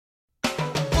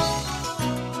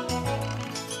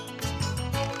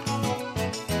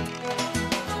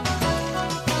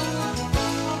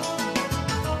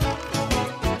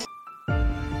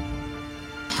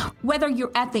Whether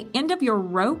you're at the end of your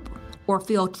rope or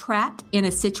feel trapped in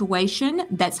a situation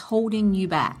that's holding you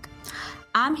back,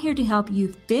 I'm here to help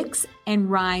you fix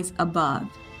and rise above.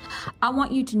 I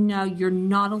want you to know you're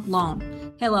not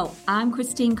alone. Hello, I'm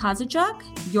Christine Kozachuk,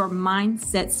 your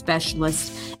mindset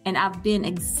specialist, and I've been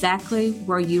exactly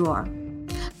where you are.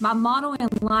 My motto in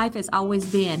life has always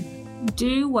been,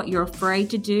 do what you're afraid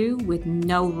to do with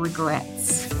no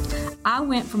regrets. I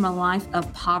went from a life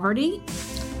of poverty,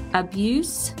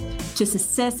 abuse, to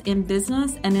success in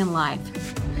business and in life.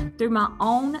 Through my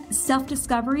own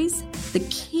self-discoveries, the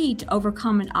key to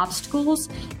overcoming obstacles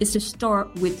is to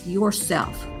start with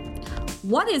yourself.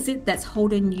 What is it that's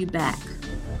holding you back?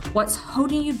 What's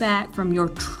holding you back from your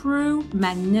true,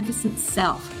 magnificent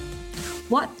self?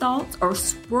 What thoughts are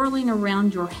swirling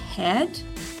around your head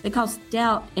that cause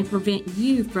doubt and prevent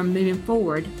you from moving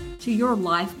forward to your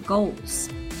life goals?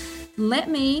 Let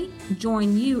me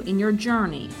join you in your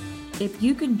journey. If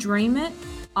you can dream it,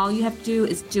 all you have to do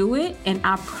is do it, and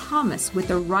I promise with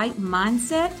the right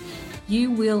mindset,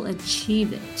 you will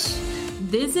achieve it.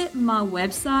 Visit my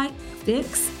website,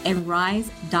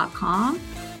 fixandrise.com,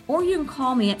 or you can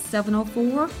call me at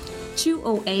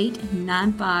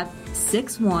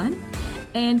 704-208-9561,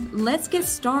 and let's get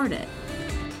started.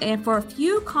 And for a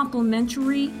few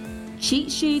complimentary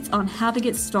cheat sheets on how to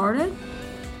get started,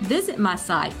 visit my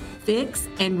site,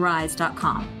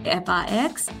 fixandrise.com,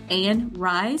 F-I-X and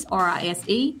rise,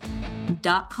 R-I-S-E.com,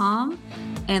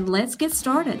 and let's get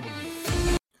started.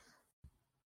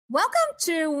 Welcome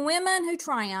to Women Who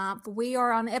Triumph. We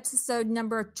are on episode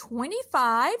number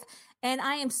 25, and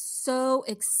I am so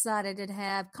excited to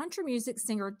have country music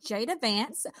singer Jada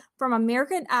Vance, from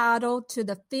American Idol to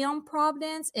the film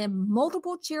Providence and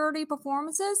multiple charity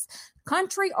performances.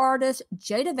 Country artist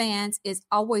Jada Vance is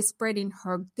always spreading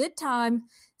her good time,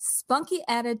 spunky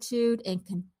attitude, and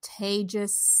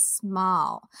contagious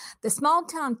smile. The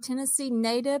small-town Tennessee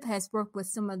native has worked with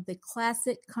some of the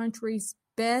classic country's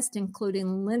best,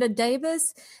 including Linda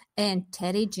Davis and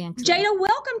Teddy Gentry. Jada,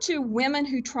 welcome to Women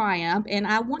Who Triumph, and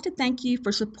I want to thank you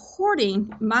for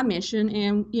supporting my mission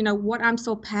and, what I'm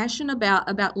so passionate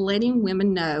about letting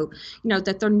women know,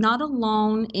 that they're not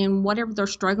alone in whatever they're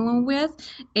struggling with,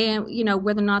 and,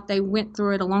 whether or not they went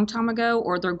through it a long time ago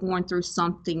or they're going through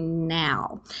something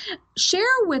now. Share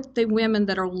with the women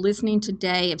that are listening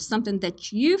today of something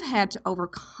that you've had to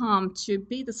overcome to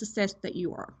be the success that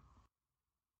you are.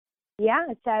 Yeah,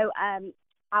 so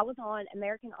I was on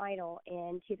American Idol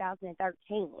in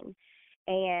 2013,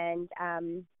 and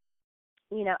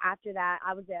after that,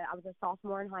 I was a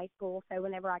sophomore in high school. So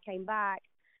whenever I came back,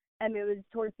 it was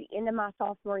towards the end of my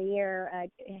sophomore year,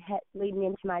 leading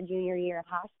into my junior year of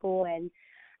high school, and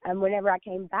whenever I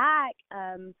came back,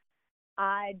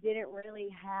 I didn't really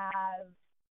have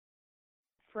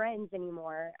friends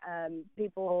anymore.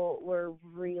 People were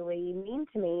really mean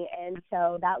to me, and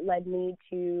so that led me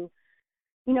to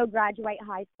graduate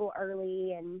high school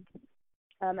early, and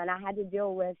I had to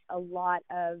deal with a lot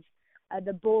of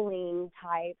the bullying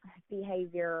type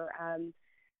behavior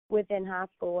within high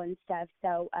school and stuff.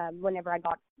 So whenever I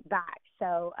got back,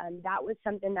 so that was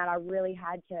something that I really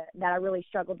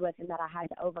struggled with and that I had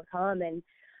to overcome. And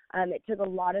it took a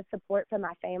lot of support from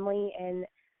my family and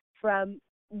from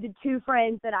the two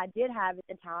friends that I did have at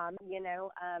the time,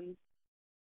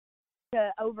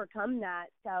 to overcome that.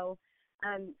 So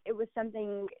it was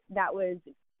something that was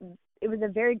a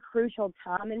very crucial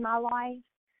time in my life,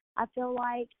 I feel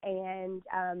like, and,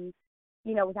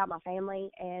 without my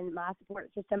family and my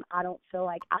support system, I don't feel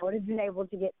like I would have been able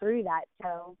to get through that.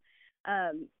 So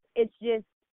it's just,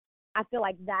 I feel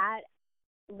like that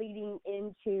leading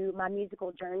into my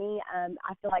musical journey,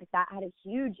 I feel like that had a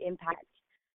huge impact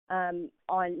on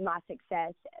my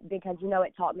success because,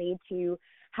 it taught me to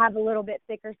have a little bit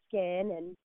thicker skin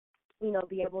and,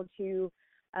 be able to,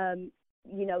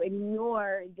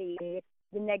 ignore the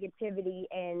negativity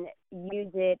and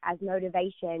use it as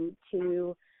motivation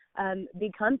to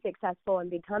become successful and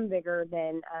become bigger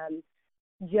than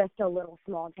just a little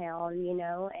small town, and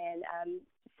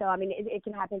so, it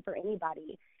can happen for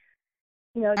anybody.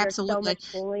 There's Absolutely. So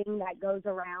much bullying that goes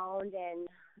around and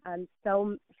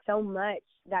so much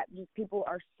that just people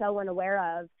are so unaware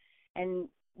of, and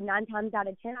 9 times out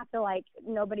of 10, I feel like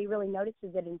nobody really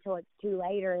notices it until it's too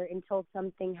late or until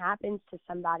something happens to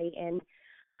somebody, and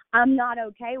I'm not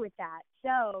okay with that.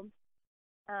 So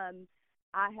I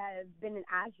have been an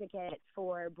advocate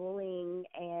for bullying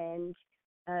and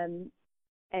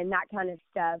that kind of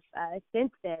stuff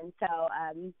since then. So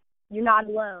you're not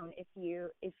alone if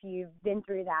you've been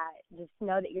through that. Just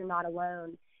know that you're not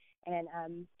alone, and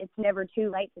it's never too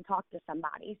late to talk to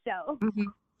somebody. So.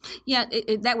 Mm-hmm. Yeah,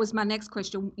 that was my next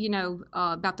question,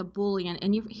 about the bullying.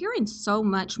 And you're hearing so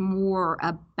much more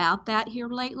about that here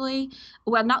lately.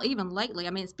 Well, not even lately.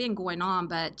 I mean, it's been going on,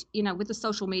 but, with the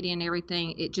social media and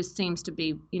everything, it just seems to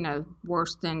be,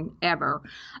 worse than ever.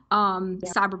 Yeah.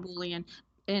 Cyberbullying.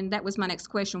 And that was my next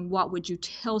question. What would you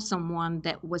tell someone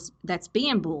that's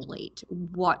being bullied?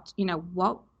 What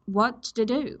to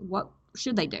do? What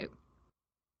should they do?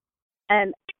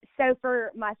 So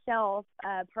for myself,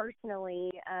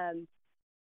 personally, I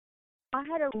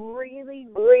had a really,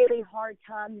 really hard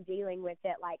time dealing with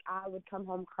it. Like, I would come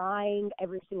home crying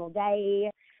every single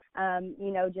day,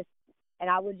 and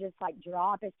I would just like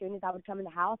drop as soon as I would come in the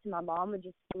house, and my mom would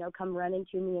just, come running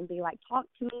to me and be like, talk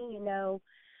to me.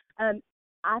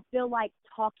 I feel like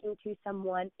talking to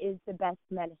someone is the best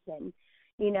medicine,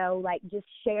 like just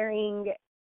sharing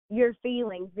your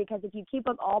feelings, because if you keep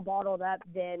them all bottled up,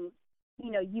 then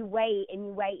you wait and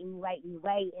you wait and you wait and you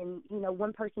wait, and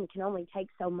one person can only take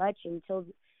so much until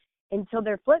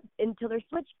their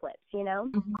switch flips.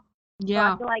 Mhm. So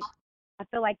Yeah, I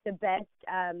feel like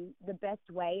the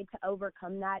best way to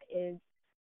overcome that is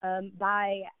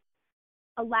by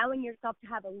allowing yourself to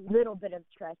have a little bit of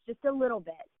trust, just a little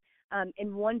bit,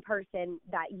 in one person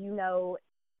that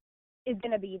is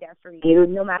going to be there for you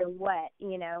no matter what,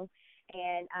 and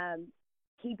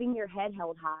keeping your head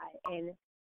held high and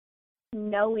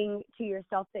knowing to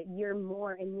yourself that you're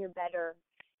more and you're better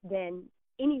than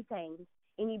anything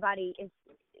anybody is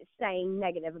saying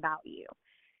negative about you.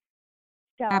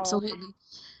 So, absolutely.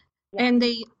 yeah. And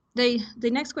the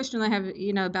next question I have,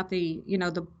 about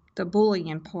the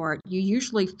bullying part, you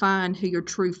usually find who your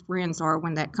true friends are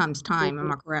when that comes time. Am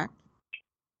Mhm. I correct?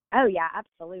 Oh, yeah,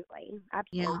 absolutely.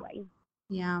 Yeah, Absolutely.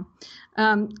 yeah.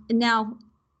 Now,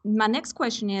 my next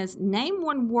question is, name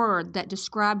one word that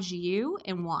describes you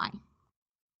and why.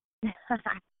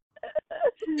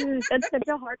 That's such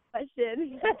a hard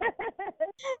question.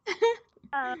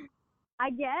 um, I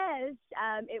guess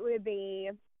it would be,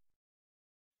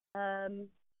 um,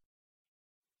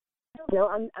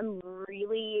 I'm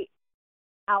really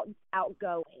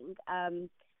outgoing.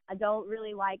 I don't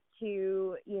really like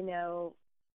to,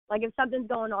 like if something's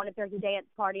going on, if there's a dance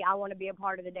party, I want to be a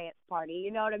part of the dance party.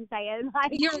 You know what I'm saying?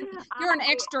 Like, You're you're an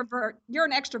I extrovert. You're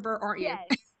an extrovert, aren't you? yes,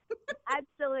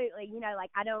 absolutely.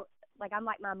 Like I don't, like I'm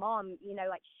like my mom.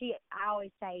 Like I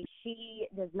always say she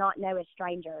does not know a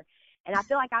stranger, and I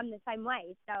feel like I'm the same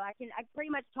way. So I pretty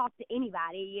much talk to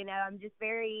anybody. I'm just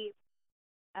very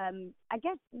I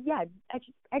guess, yeah,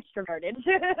 extroverted.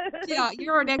 Yeah,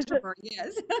 you're an extrovert.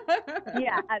 Yes.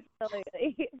 Yeah,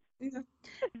 absolutely. Yeah.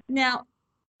 Now,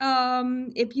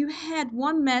 if you had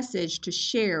one message to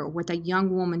share with a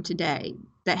young woman today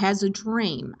that has a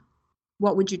dream,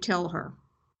 what would you tell her?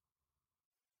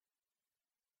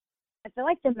 I feel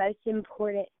like the most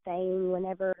important thing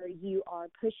whenever you are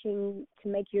pushing to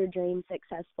make your dream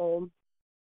successful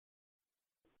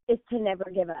is to never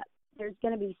give up. There's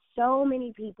going to be so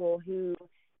many people who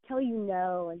tell you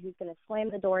no, and who's going to slam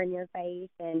the door in your face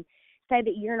and say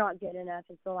that you're not good enough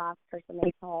as the last person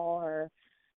they saw, or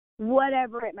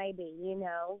whatever it may be.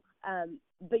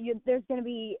 But there's going to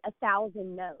be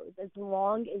 1,000 no's. As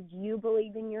long as you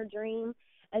believe in your dream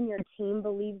and your team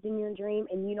believes in your dream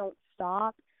and you don't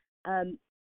stop,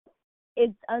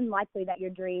 it's unlikely that your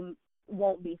dream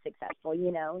won't be successful.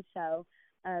 So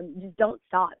just don't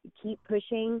stop. Keep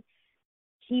pushing,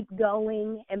 keep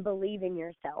going, and believe in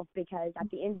yourself, because at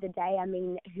the end of the day, I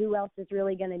mean, who else is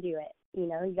really going to do it? You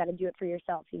got to do it for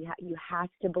yourself. You have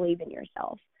to believe in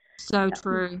yourself. So So,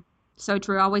 true. So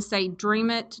true. I always say, dream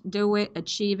it, do it,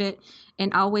 achieve it,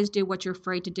 and always do what you're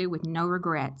afraid to do with no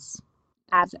regrets.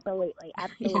 absolutely, Yeah.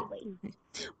 absolutely.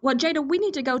 Well, Jada, we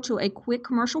need to go to a quick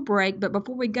commercial break, but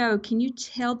before we go, can you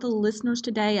tell the listeners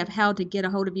today of how to get a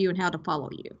hold of you and how to follow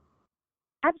you?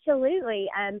 Absolutely.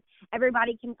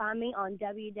 Everybody can find me on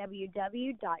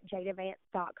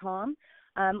www.jadavance.com,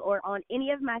 or on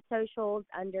any of my socials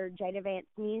under Jada Vance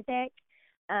Music.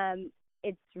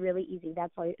 It's really easy.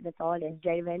 That's all it is.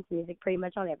 Jada Vance Music, pretty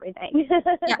much on everything.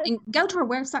 Yeah, and go to her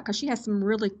website because she has some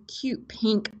really cute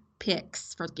pink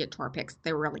pics for guitar picks.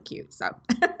 They're really cute. So,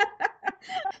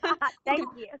 Thank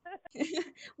you.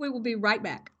 we will be right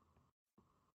back.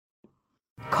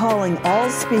 Calling all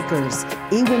speakers,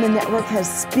 eWomen Network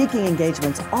has speaking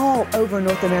engagements all over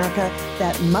North America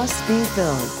that must be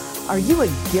filled. Are you a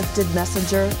gifted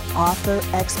messenger, author,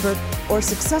 expert, or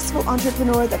successful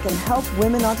entrepreneur that can help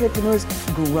women entrepreneurs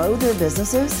grow their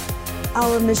businesses?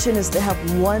 Our mission is to help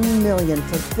 1 million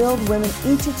fulfilled women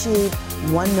each achieve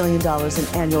 $1 million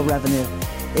in annual revenue.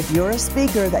 If you're a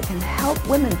speaker that can help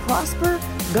women prosper,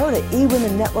 Go to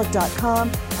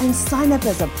eWomenNetwork.com and sign up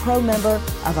as a pro member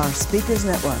of our Speakers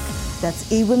Network. That's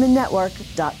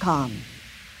eWomenNetwork.com.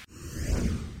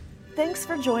 Thanks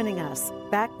for joining us.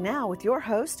 Back now with your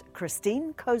host,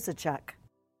 Christine Kozachuk.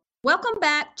 Welcome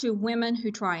back to Women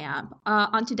Who Triumph.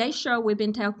 On today's show, we've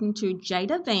been talking to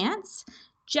Jada Vance.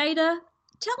 Jada,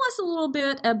 tell us a little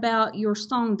bit about your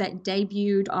song that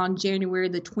debuted on January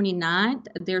the 29th,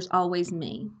 There's Always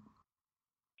Me.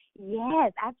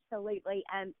 Yes, absolutely.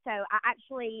 So I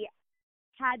actually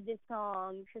had this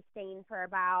song, Christine, for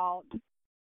about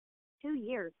 2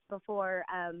 years before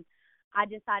I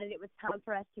decided it was time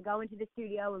for us to go into the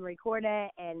studio and record it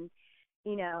and,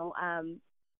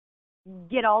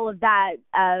 get all of that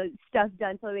stuff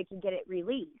done so we could get it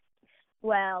released.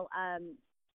 Well,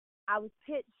 I was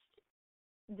pitched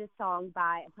this song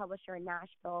by a publisher in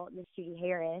Nashville, Miss Judy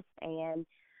Harris, and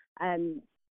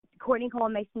Courtney Cole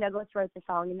and Mason Douglas wrote the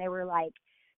song, and they were like,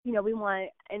 we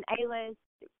want an A-list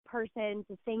person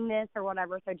to sing this or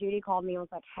whatever. So Judy called me and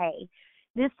was like, hey,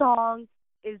 this song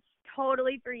is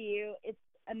totally for you. It's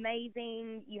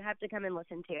amazing. You have to come and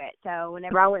listen to it. So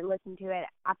whenever I went and listened to it,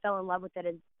 I fell in love with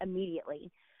it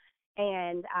immediately.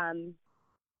 And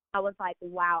I was like,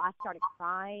 wow, I started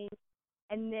crying.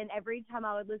 And then every time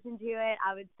I would listen to it,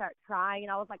 I would start crying.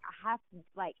 And I was like, I have to,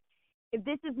 if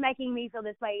this is making me feel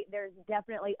this way, there's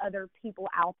definitely other people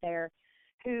out there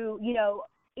who,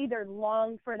 either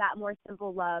long for that more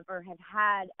simple love or have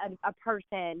had a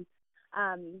person,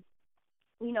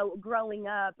 growing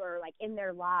up or in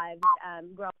their lives,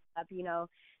 growing up,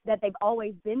 that they've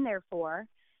always been there for.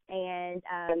 And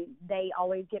they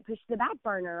always get pushed to the back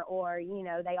burner, or,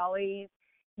 they always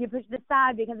get pushed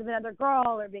aside because of another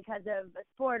girl or because of a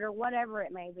sport or whatever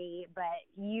it may be. But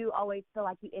you always feel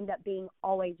like you end up being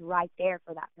always right there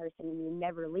for that person, and you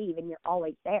never leave, and you're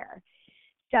always there.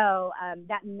 So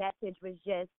that message was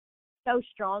just so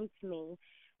strong to me.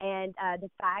 And the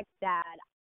fact that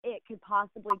it could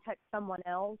possibly touch someone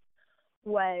else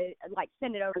was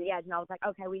send it over the edge. And I was like,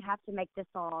 okay, we have to make this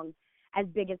song as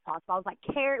big as possible. I was like,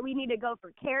 we need to go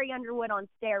for Carrie Underwood on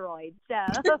steroids. So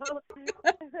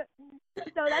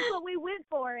so that's what we went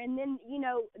for. And then,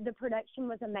 the production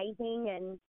was amazing,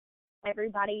 and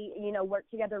everybody,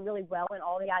 worked together really well, and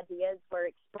all the ideas were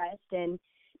expressed and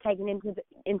taken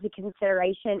into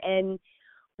consideration. And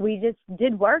we just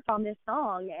did work on this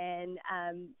song, and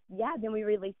then we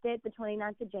released it the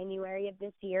 29th of January of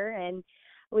this year, and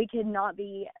we could not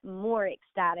be more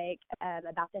ecstatic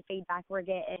about the feedback we're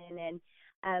getting,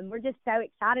 and we're just so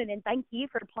excited, and thank you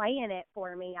for playing it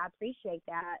for me. I appreciate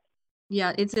that.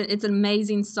 Yeah, it's an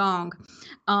amazing song.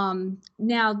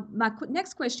 Now, my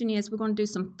next question is, we're going to do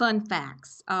some fun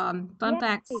facts.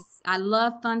 Facts. I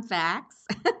love fun facts.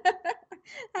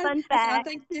 Fun fact. I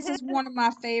think this is one of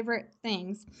my favorite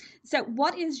things. So,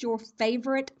 what is your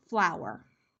favorite flower?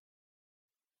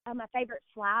 My favorite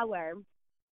flower.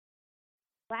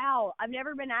 Wow, I've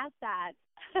never been asked that.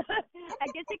 I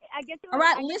guess. All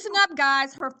right, listen up,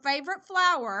 guys. Her favorite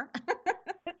flower.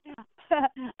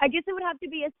 I guess it would have to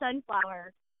be a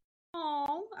sunflower.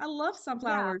 Oh, I love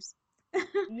sunflowers.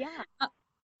 Yeah.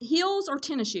 Heels or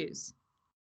tennis shoes?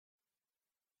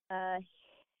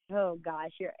 Oh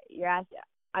gosh, you're asking.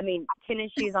 I mean,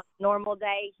 tennis shoes on a normal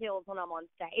day, heels when I'm on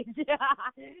stage.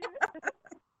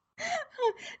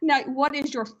 Now, what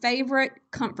is your favorite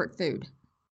comfort food?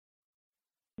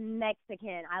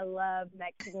 Mexican. I love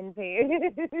Mexican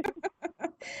food.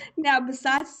 Now,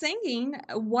 besides singing,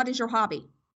 what is your hobby?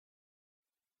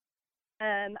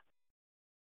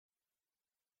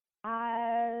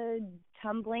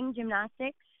 Tumbling,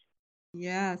 gymnastics.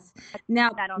 Yes.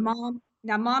 Now, Mom,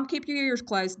 keep your ears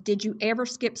closed. Did you ever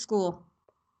skip school?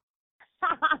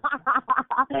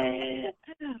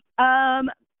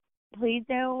 Please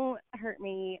don't hurt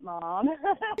me, Mom.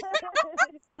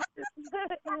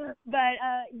 But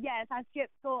yes, I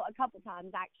skipped school a couple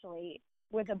times actually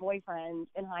with a boyfriend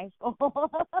in high school.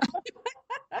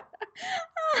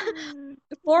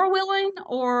 Four-wheeling,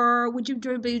 or would you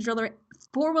be rather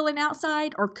four-wheeling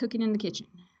outside or cooking in the kitchen?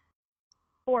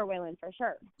 Four-wheeling for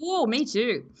sure. Oh, me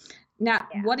too. Now,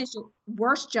 What is your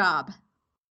worst job?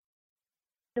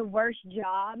 The worst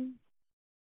job?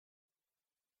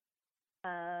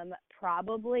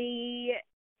 Probably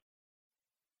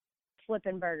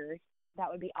flipping burgers.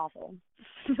 That would be awful.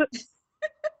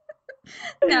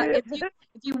 Now, if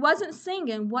you wasn't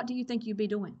singing, what do you think you'd be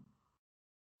doing?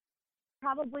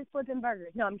 Probably flipping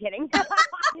burgers. No, I'm kidding.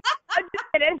 I'm just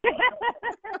kidding.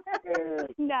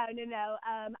 No.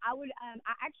 I would.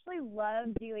 I actually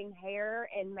love doing hair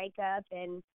and makeup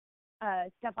and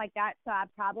stuff like that. So I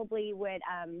probably would.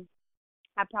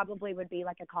 I probably would be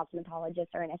like a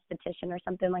cosmetologist or an esthetician or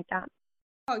something like that.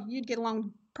 Oh, you'd get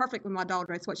along perfect with my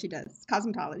daughter. That's what she does,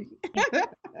 cosmetology.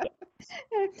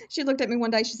 She looked at me one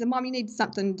day. She said, "Mom, you need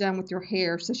something done with your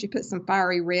hair." So she put some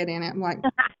fiery red in it. I'm like,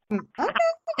 okay.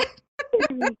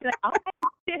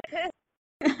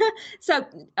 So,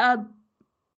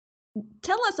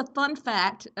 tell us a fun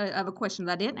fact of a question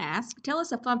that I didn't ask. Tell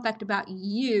us a fun fact about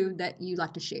you that you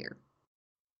like to share.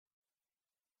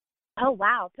 Oh,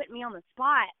 wow. Putting me on the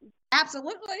spot.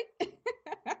 Absolutely.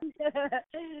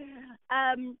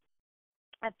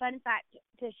 A fun fact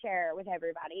to share with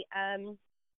everybody.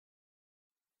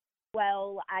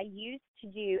 Well, I used to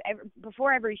do,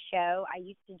 before every show, I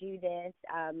used to do this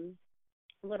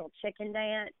little chicken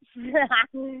dance. And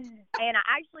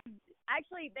I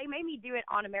actually, they made me do it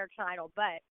on American Idol,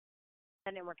 but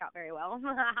that didn't work out very well.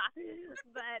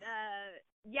 But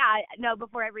yeah, no,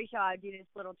 before every show I would do this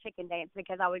little chicken dance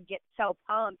because I would get so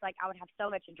pumped, like I would have so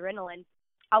much adrenaline,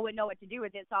 I wouldn't know what to do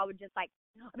with it. So I would just like,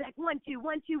 I'd be like 1, 2,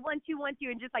 1, 2, 1, 2, 1, 2,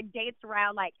 and just like dance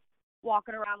around, like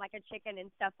walking around like a chicken and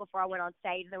stuff before I went on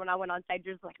stage. And then when I went on stage,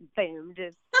 just like boom,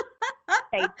 just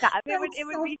stage time. It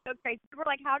would be so crazy. People were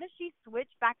like, how does she switch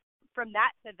back from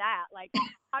that to that? Like,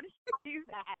 how does she do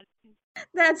that?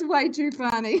 That's way too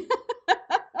funny.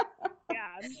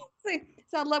 Yeah. See,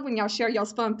 so I love when y'all share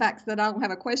y'all's fun facts that I don't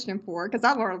have a question for because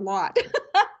I learn a lot.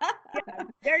 Yeah.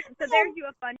 There's you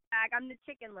a fun fact. I'm the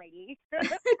chicken lady.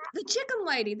 The chicken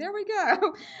lady. There we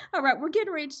go. All right, we're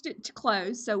getting ready to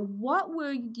close. So what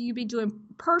will you be doing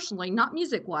personally, not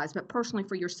music-wise, but personally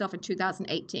for yourself in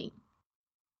 2018?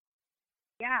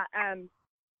 Yeah.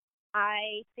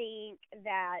 I think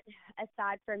that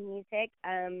aside from music,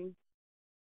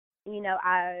 you know,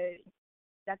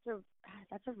 that's a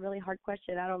really hard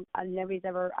question. Nobody's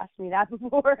ever asked me that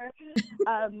before.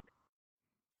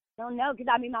 I don't know, because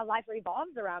I mean, my life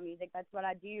revolves around music. That's what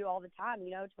I do all the time,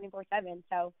 you know, 24/7.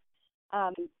 So,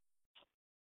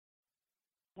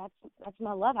 that's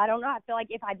my love. I don't know. I feel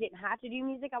like if I didn't have to do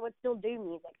music, I would still do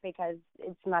music because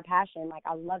it's my passion. Like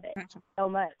I love it so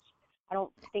much. I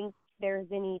don't think there's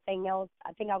anything else.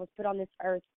 I think I was put on this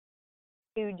earth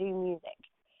to do music.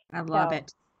 I love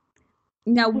it.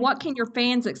 Now, what can your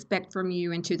fans expect from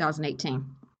you in 2018?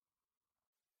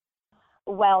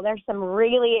 Well, there's some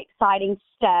really exciting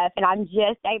stuff, and I'm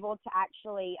just able to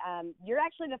actually, you're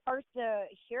actually the first to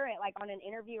hear it, like on an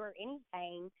interview or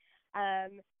anything.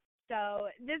 So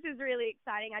this is really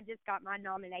exciting. I just got my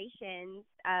nominations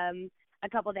a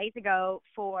couple days ago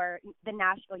for the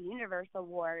Nashville Universe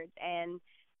Awards, and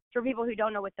for people who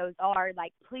don't know what those are,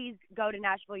 like, please go to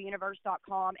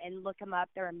NashvilleUniverse.com and look them up.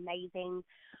 They're amazing.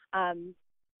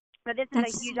 But this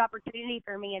is a huge opportunity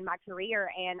for me in my career,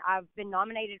 and I've been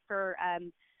nominated for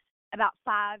about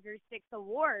 5 or 6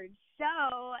 awards.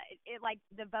 So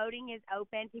the voting is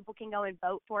open. People can go and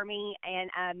vote for me,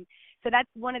 and so that's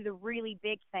one of the really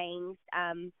big things.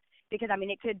 Because I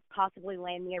mean, it could possibly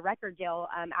land me a record deal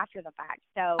after the fact.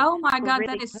 So, oh my God,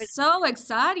 that is so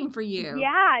exciting for you.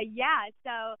 Yeah.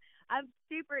 So I'm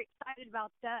super excited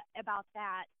about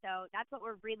that. So that's what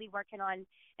we're really working on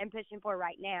and pushing for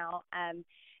right now.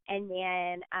 And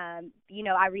then, you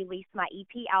know, I released my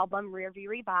EP album, Rearview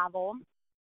Revival.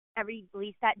 I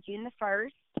released that June the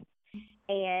 1st.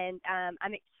 And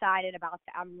I'm excited about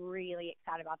that. I'm really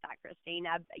excited about that, Christine.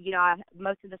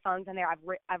 Most of the songs on there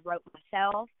I've wrote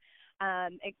myself.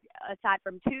 Aside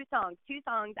from 2 songs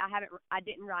I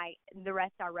didn't write. The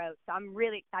rest I wrote. So I'm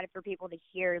really excited for people to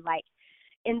hear like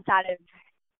inside of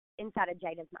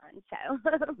Jada's mind. So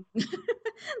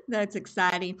that's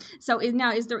exciting. So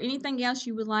is there anything else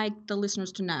you would like the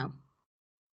listeners to know?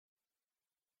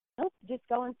 Just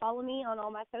go and follow me on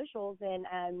all my socials and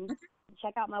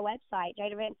check out my website,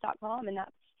 JadaVance.com, and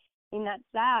that's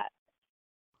that.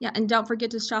 Yeah, and don't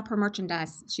forget to shop her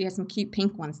merchandise. She has some cute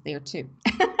pink ones there too.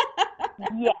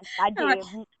 Yes, I do. Right.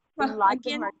 Well, lots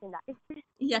of merchandise.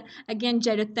 Yeah. Again,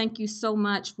 Jada, thank you so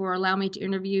much for allowing me to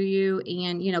interview you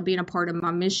and, you know, being a part of my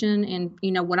mission and,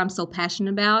 you know, what I'm so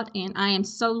passionate about. And I am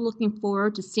so looking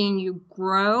forward to seeing you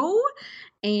grow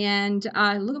and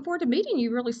looking forward to meeting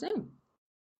you really soon.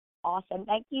 Awesome.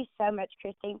 Thank you so much,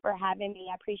 Christine, for having me.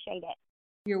 I appreciate it.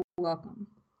 You're welcome.